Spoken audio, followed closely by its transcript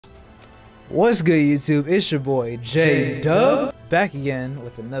What's good, YouTube? It's your boy J-Dub back again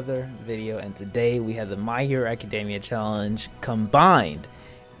with another video, and today we have the My Hero Academia challenge combined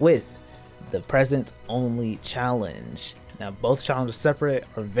with the present only challenge. Now both challenges separate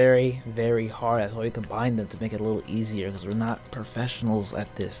are very hard. That's why we combined them to make it a little easier, because we're not professionals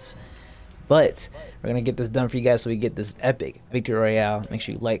at this. But we're gonna get this done for you guys so we get this epic victory royale. Make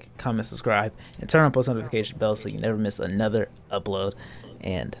sure you like, comment, subscribe, and turn on post notification bell so you never miss another upload.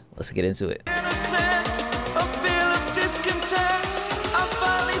 And let's get into it.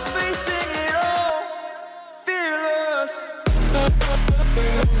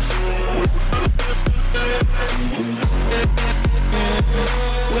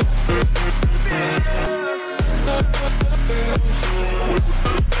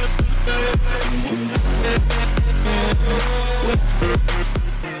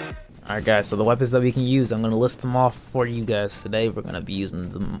 Alright guys, so the weapons that we can use, I'm going to list them off for you guys today. We're going to be using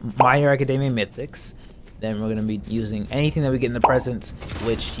the My Hero Academia Mythics. Then we're going to be using anything that we get in the presents,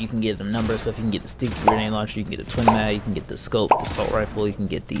 which you can get the numbers. So if you can get the sticky grenade launcher, you can get the twin mag, you can get the scope, the assault rifle, you can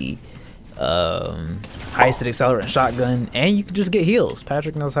get the high stick accelerant shotgun, and you can just get heals.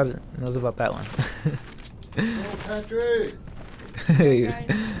 Patrick knows about that one. Oh, Patrick! Hey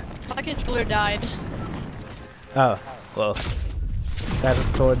guys, my controller died. Oh, well. Patrick's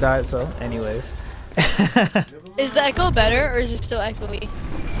controller died, so anyways. Is the echo better or is it still echoey?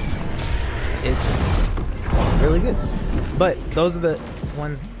 It's really good. But those are the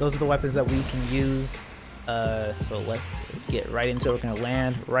weapons that we can use. So let's get right into it. We're gonna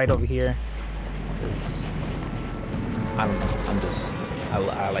land right over here. I don't know.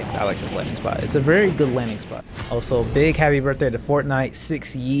 I like this landing spot. It's a very good landing spot. Also, big happy birthday to Fortnite.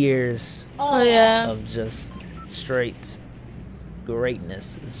 6 years. Oh yeah. Of just straight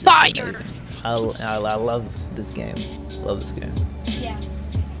greatness. It's just fire. I love this game. Love this game. Yeah,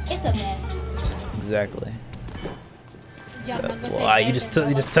 it's the best. Exactly. Wow, you just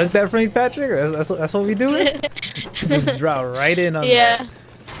took that from me, Patrick. That's what we do. Just drop right in on yeah. that.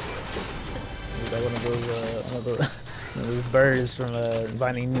 Is that one of those birds from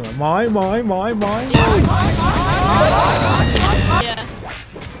Finding Nemo? Mine. Yeah.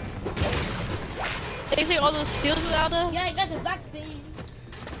 They take all those seals without us? Yeah, I got the black bean.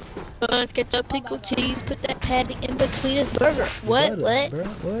 Let's get the pickle cheese. Put that patty in between his burger. What? Bro,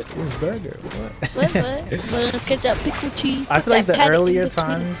 what is burger? What? Let's get that pickle cheese. I feel like the earlier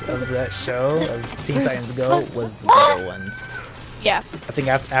times of that show of Teen Titans Go was the better ones. Yeah. I think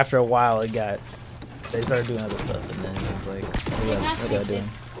after a while they started doing other stuff, and then it's like, what are they doing?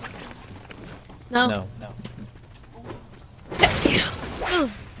 No.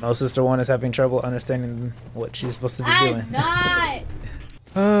 My sister one is having trouble understanding what she's supposed to be doing. I'm not.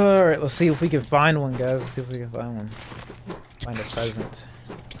 Alright, let's see if we can find one, guys. Let's see if we can find one. Find a present.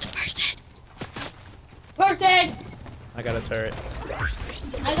 Person. I got a turret.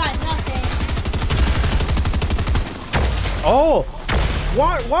 I got nothing. Oh!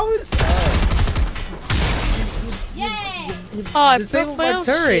 Why would... Yay! Oh, I disabled broke my own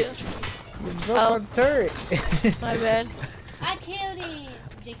turret. shield. You broke my turret. My bad. I killed him.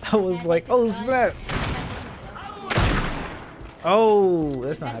 I was like, oh snap. Oh,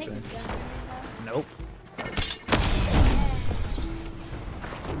 that's not happening. Nope.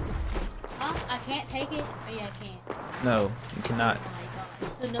 Huh? I can't take it? Oh yeah, I can. No, you cannot. Oh my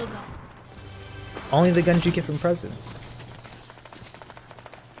god. So no gun. Only the guns you get from presents.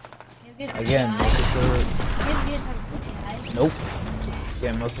 Again, nope.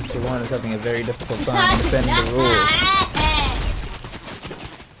 Again, my sister one is having a very difficult time understanding the rules.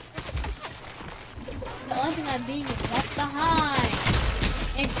 The only thing I'm being is left behind.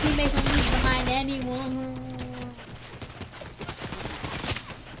 And teammates don't leave behind anyone.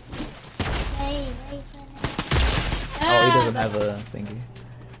 Hey. Oh, he doesn't have a thingy.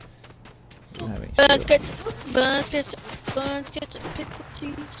 Buns, get pickle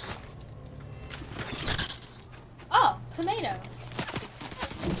cheese. Oh, tomato.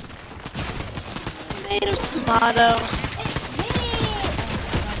 Tomato.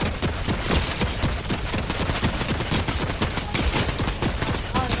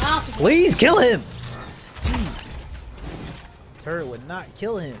 Please kill him! Jeez. Turret would not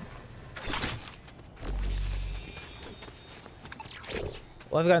kill him.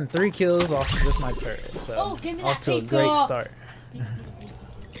 Well, I've gotten 3 kills off of just my turret, so off to a great start.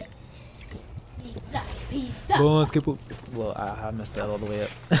 Buns, ketchup. Well, I messed that all the way up.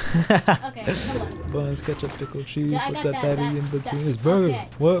 Okay, come on. Buns, ketchup, pickle, cheese. Yeah, put that patty in between. It's burger. Okay.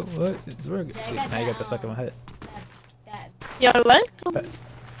 What? It's burger. Yeah, See, now you got that stuck in my head. Yo, what?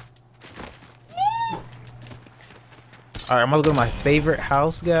 Alright, I'm gonna go to my favorite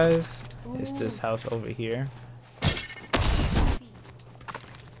house, guys. It's this house over here.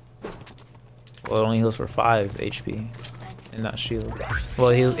 Well, it only heals for 5 HP and not shield. Well,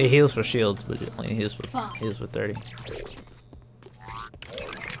 it heals for shields, but it only heals for 30.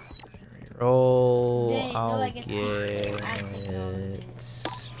 Roll. Dang, I'll get get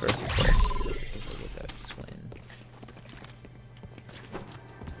first assault. I'll get that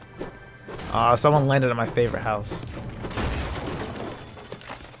twin. Someone landed on my favorite house.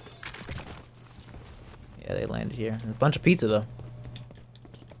 Yeah, they landed here. There's a bunch of pizza though.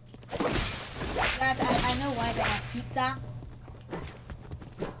 I know why they have pizza.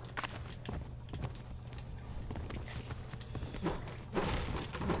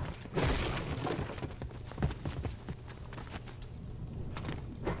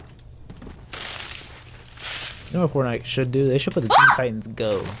 You know what Fortnite should do? They should put the Teen Titans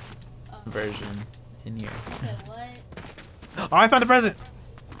Go version in here. Okay, what? Oh, I found a present!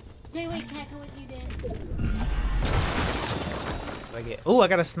 Wait, can I come with you then? Oh, I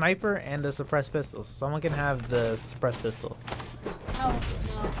got a sniper and a suppressed pistol. Someone can have the suppressed pistol. Oh,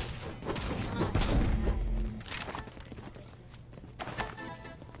 no.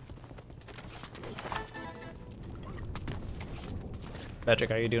 Patrick,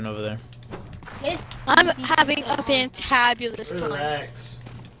 how you doing over there? I'm having a fantabulous time. Relax.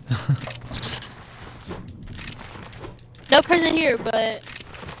 No present here, but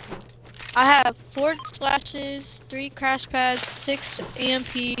I have 4 splashes, 3 crash pads, 6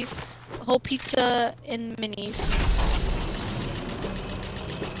 EMPs, a whole pizza, and minis.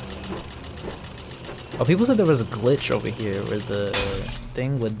 Oh, people said there was a glitch over here where the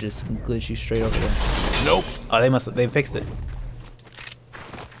thing would just glitch you straight over there. Nope. Oh, they fixed it.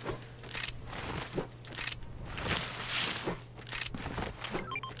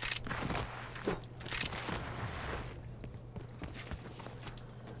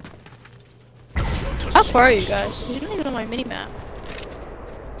 How far are you guys? You're not even on my mini map.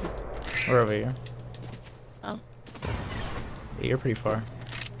 We're over here. Oh. Yeah, you're pretty far.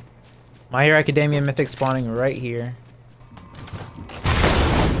 My Hero Academia Mythic spawning right here.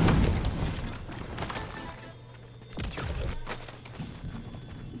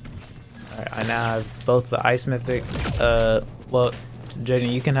 Alright, I now have both the Ice Mythic. Well,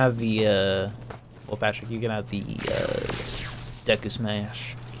 Jaden, you can have the, well, Patrick, you can have the, Deku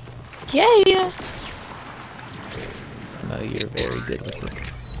Smash. Yeah. I know you're very good with it.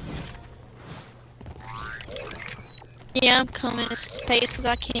 Yeah, I'm coming as fast as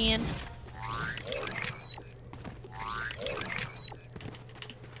I can.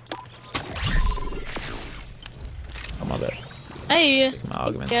 Oh, my bad. Hey. Take my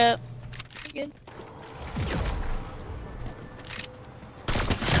augments. Yep. Good.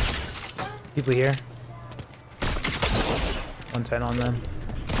 People here. 110 on them.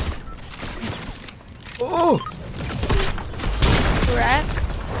 Oh! Crap.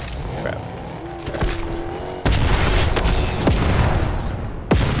 Crap.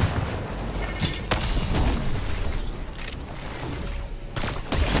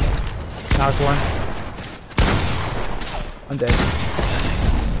 Knocked one. I'm dead.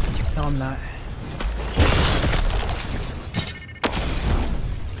 No, I'm not.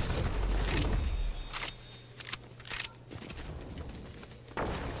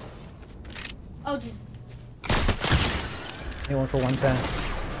 Oh, jeez. Hit one for 110.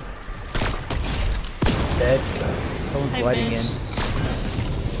 Dead. Someone's I gliding missed.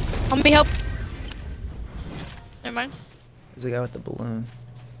 Let me help. Never mind. There's a guy with the balloon.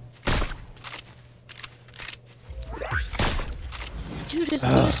 Dude, this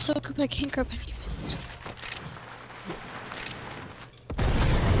loot is so good, but I can't grab any of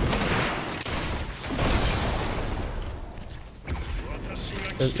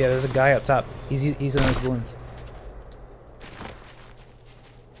it. There's a guy up top. He's in those balloons.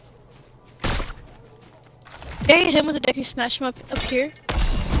 Did I get him with a deck? You smash him up here?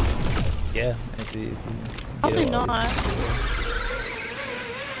 Yeah. If you Probably not.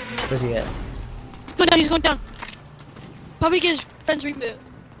 Where's he at? He's going down. Probably get his friend's reboot.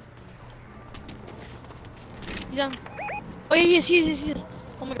 He's on. Oh yeah, he is.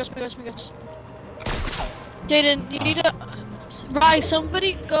 Oh my gosh. Jaden, you need to rise.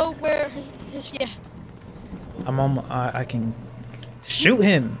 Somebody go where his yeah. I'm on. I can shoot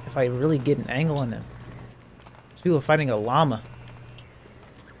him if I really get an angle on him. These people are fighting a llama.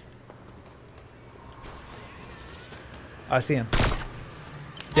 I see him.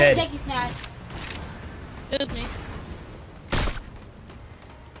 Dead. Take his hat. It was me.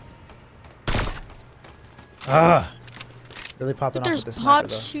 Really popping off There's with this sniper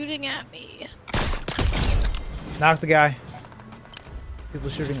pots though. shooting at me. Knock the guy. People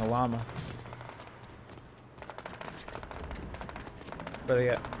shooting a llama. Where they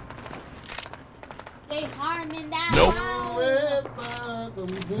at? They harming that Nope. llama.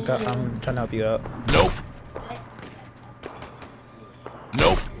 Okay, I'm trying to help you out. Nope.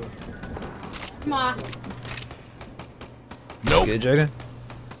 Nope. Come on. Nope. Good, Jaden?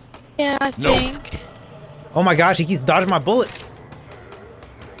 Yeah, I Nope. think. Oh my gosh, he keeps dodging my bullets.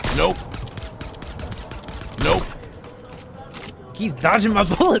 Nope. Nope. Keep dodging my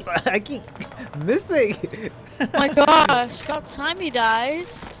bullets. I keep missing. Oh my gosh, about time he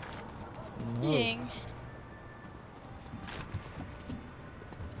dies. No. Dang.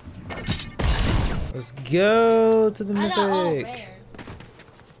 Let's go to the I got all mythic. rare.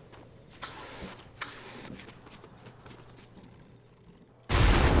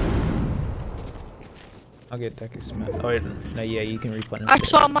 I'll get Deku Smash. Oh, wait, no, yeah, you can replenish. I it.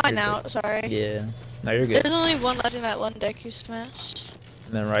 swapped mine You're out, good. sorry. Yeah. No, you're good. There's only one left in that one deck you smashed.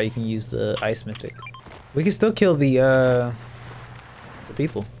 And then, right, you can use the Ice Mythic. We can still kill the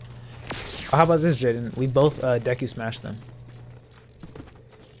people. Oh, how about this, Jaden? We both Deku Smash them.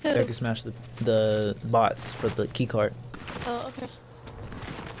 Who? Deku Smash the bots for the key card. Oh, okay.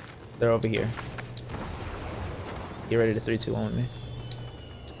 They're over here. Get ready to 3, 2, 1 with me.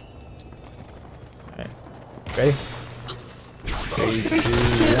 Alright. Ready? 3, 2,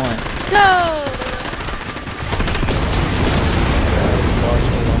 1. Go!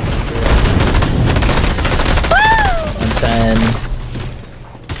 Woo! 110.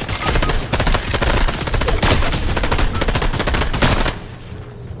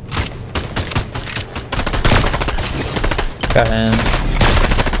 Got him.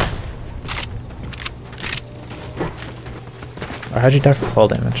 Or how'd you die for fall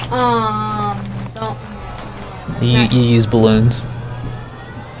damage? Don't. You use balloons.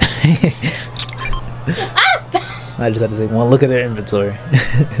 I just had to take one look at their inventory.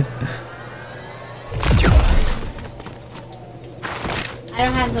 I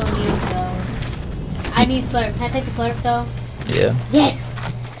don't have no news though. I need slurp. Can I take a slurp though? Yeah. Yes!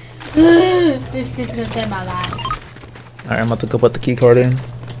 This is gonna save my life. Alright, I'm about to go put the key card in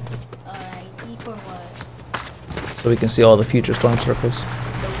Alright, E for what? so we can see all the future storm circles. The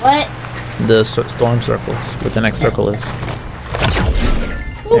what? The storm circles, where the next circle is.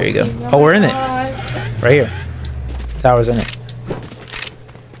 There you go. Oh, we're in it. Right here. Tower's in it.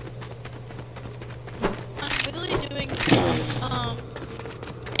 I'm literally doing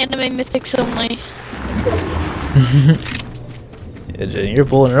anime mythics only. Yeah, Jenny, you're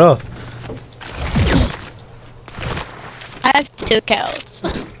pulling it off. I have 2 kills.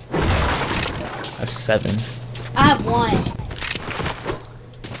 I have 7. I have 1.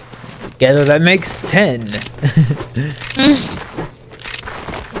 Together that makes 10.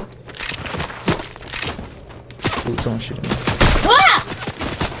 Ooh, someone's shooting me. Ah!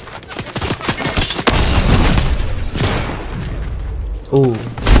 Ooh.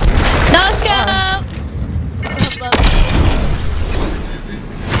 No scope!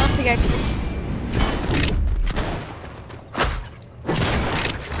 Don't think I can.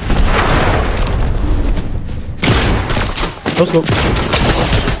 No scope.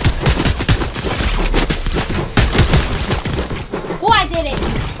 Oh, I did it!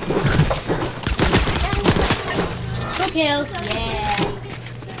 2 kills. Yeah.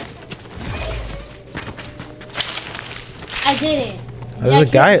 I did it. There's a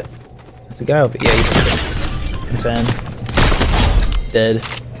guy. There's a guy over. Yeah, he's dead. And 10. Dead.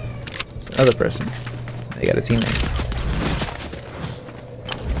 It's another person. They got a teammate.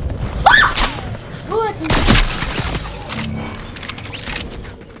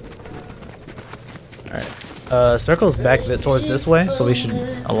 Alright. Circle's back towards this way, so we should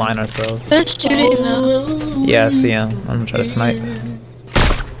align ourselves. They're shooting now. Yeah, I see him. I'm gonna try to snipe.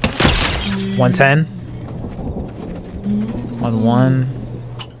 110. 1-1.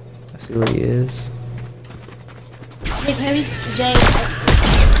 I see where he is. Hey, Harry, Jay.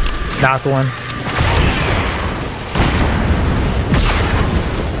 Knocked one.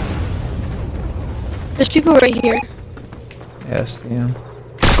 There's people right here. Yeah, I see him.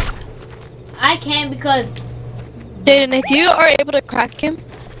 I can't because Jaden, if you are able to crack him,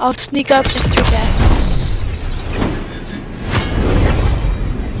 I'll sneak up and pickaxe.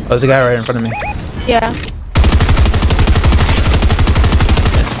 Oh, there's a guy right in front of me. Yeah.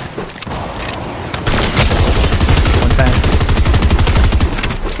 Yes.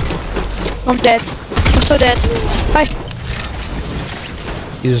 110. I'm dead. I'm so dead. Bye.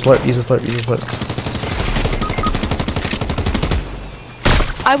 Use a slurp, use a slurp, use a slurp.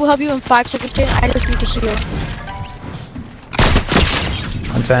 I will help you in 5 seconds, Jaden. I just need to heal.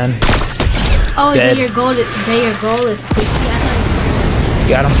 110. oh, Dead. your goal is quick.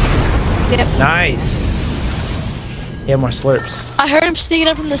 Got him. Yep. Nice. Yeah, more slurps. I heard him sneaking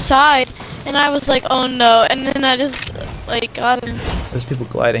up from the side, and I was like, oh no. And then I just, like, got him. There's people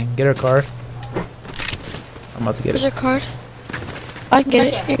gliding. Get her card. I'm about to get Where's it. her card? I can get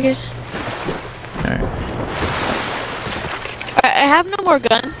it. You're good. Alright. Alright, I have no more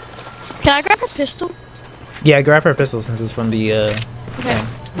gun. Can I grab her pistol? Yeah, grab her pistol since it's from the, Okay. thing.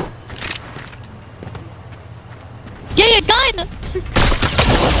 Yeah, gun!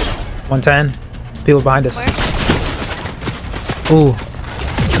 110. People behind us. Where? Ooh.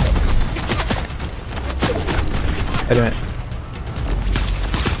 Wait a minute.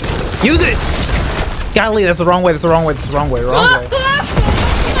 Use it! Golly, that's the wrong way, that's the wrong way, that's the wrong way, wrong way.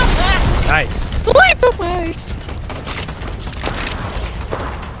 Nice. Wait, but where's?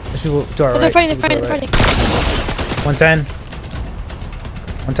 There's people to our Oh, right. they're fighting, people to they're our fighting, right. 110.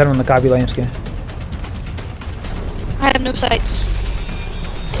 110 on the copy lame skin. I have no sights.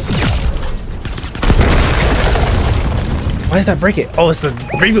 Why does that break it? Oh, it's the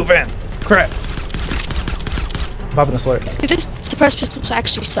reboot van. Crap. I'm popping a slurp. Dude, this suppressed pistols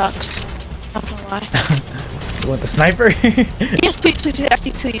actually sucks. Not gonna lie. You want the sniper? Yes, please, please, please,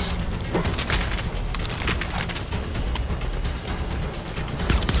 FD, please.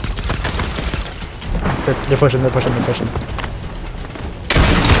 They're pushing, they're pushing, they're pushing.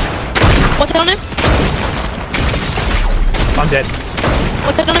 What's that on him? I'm dead.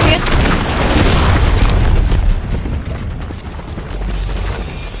 What's that on him again?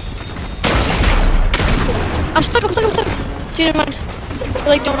 I'm stuck, I'm stuck, I'm stuck. Dude, never mind.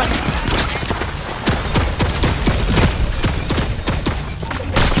 Like, don't run.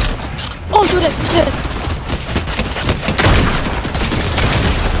 Oh, do it, do it.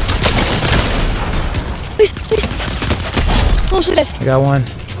 Please, please. Oh, so dead. I got one.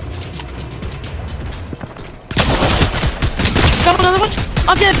 Got another one.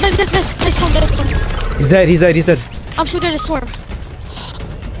 I'm dead, dead, dead, dead. Nice one, nice one. He's dead, he's dead, he's dead. I'm so dead to storm.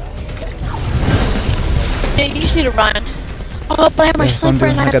 Yeah, you just need to run. Oh, but I have my Yeah, sniper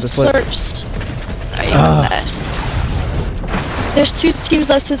and I have got the slip. slurps. Alright, you got that. There's 2 teams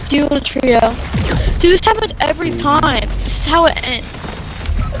left, so it's you and a trio. Dude, this happens every time. This is how it ends.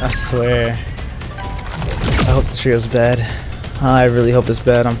 I swear. I hope the trio's bad. I really hope it's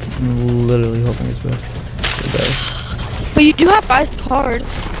bad. I'm literally hoping it's bad. It's bad. But you do have Guy's card.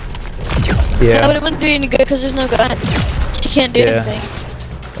 Yeah. But it wouldn't do any good because there's no guns. She can't do anything.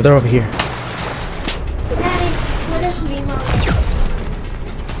 Oh, they're over here. Daddy, what is me, Mom?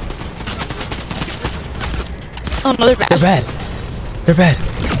 Oh no, they're bad. They're bad. They're bad.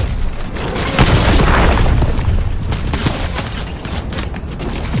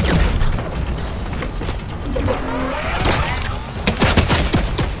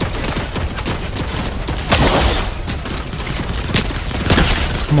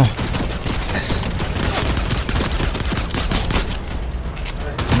 Come on. Yes.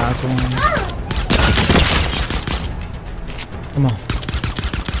 Knocked one. Come on.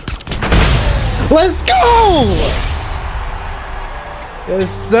 Let's go! Yes,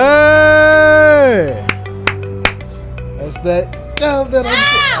 sir! That's that dub that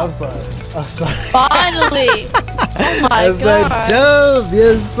I'm sorry. I'm sorry. Finally! Oh my That's that gosh. dub!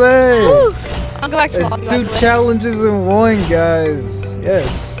 Yes, sir! Woo. I'll go back to the It's lobby, by 2 the way. challenges in 1, guys.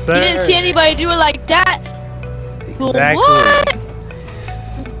 Yes, sir. You didn't see anybody do it like that? Exactly. What?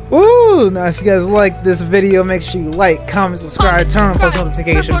 Woo! Now, if you guys like this video, make sure you like, comment, subscribe, turn on post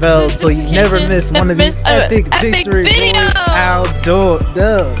notification bell so you never miss one of these epic victory video. outdoor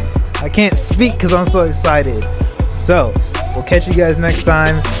dubs. I can't speak because I'm so excited. So, we'll catch you guys next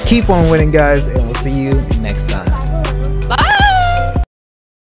time. Keep on winning, guys, and we'll see you next time. Bye!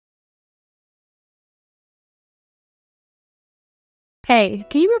 Hey,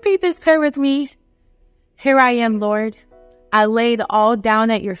 can you repeat this prayer with me? Here I am, Lord. I lay it all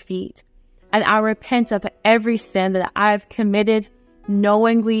down at your feet, and I repent of every sin that I've committed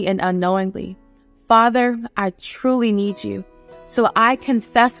knowingly and unknowingly. Father, I truly need you. So I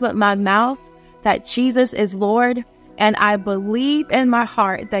confess with my mouth that Jesus is Lord, and I believe in my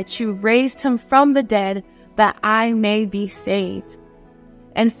heart that you raised him from the dead that I may be saved.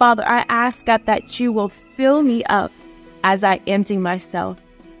 And Father, I ask God that you will fill me up as I empty myself,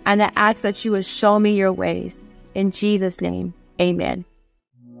 and I ask that you will show me your ways. In Jesus' name, amen.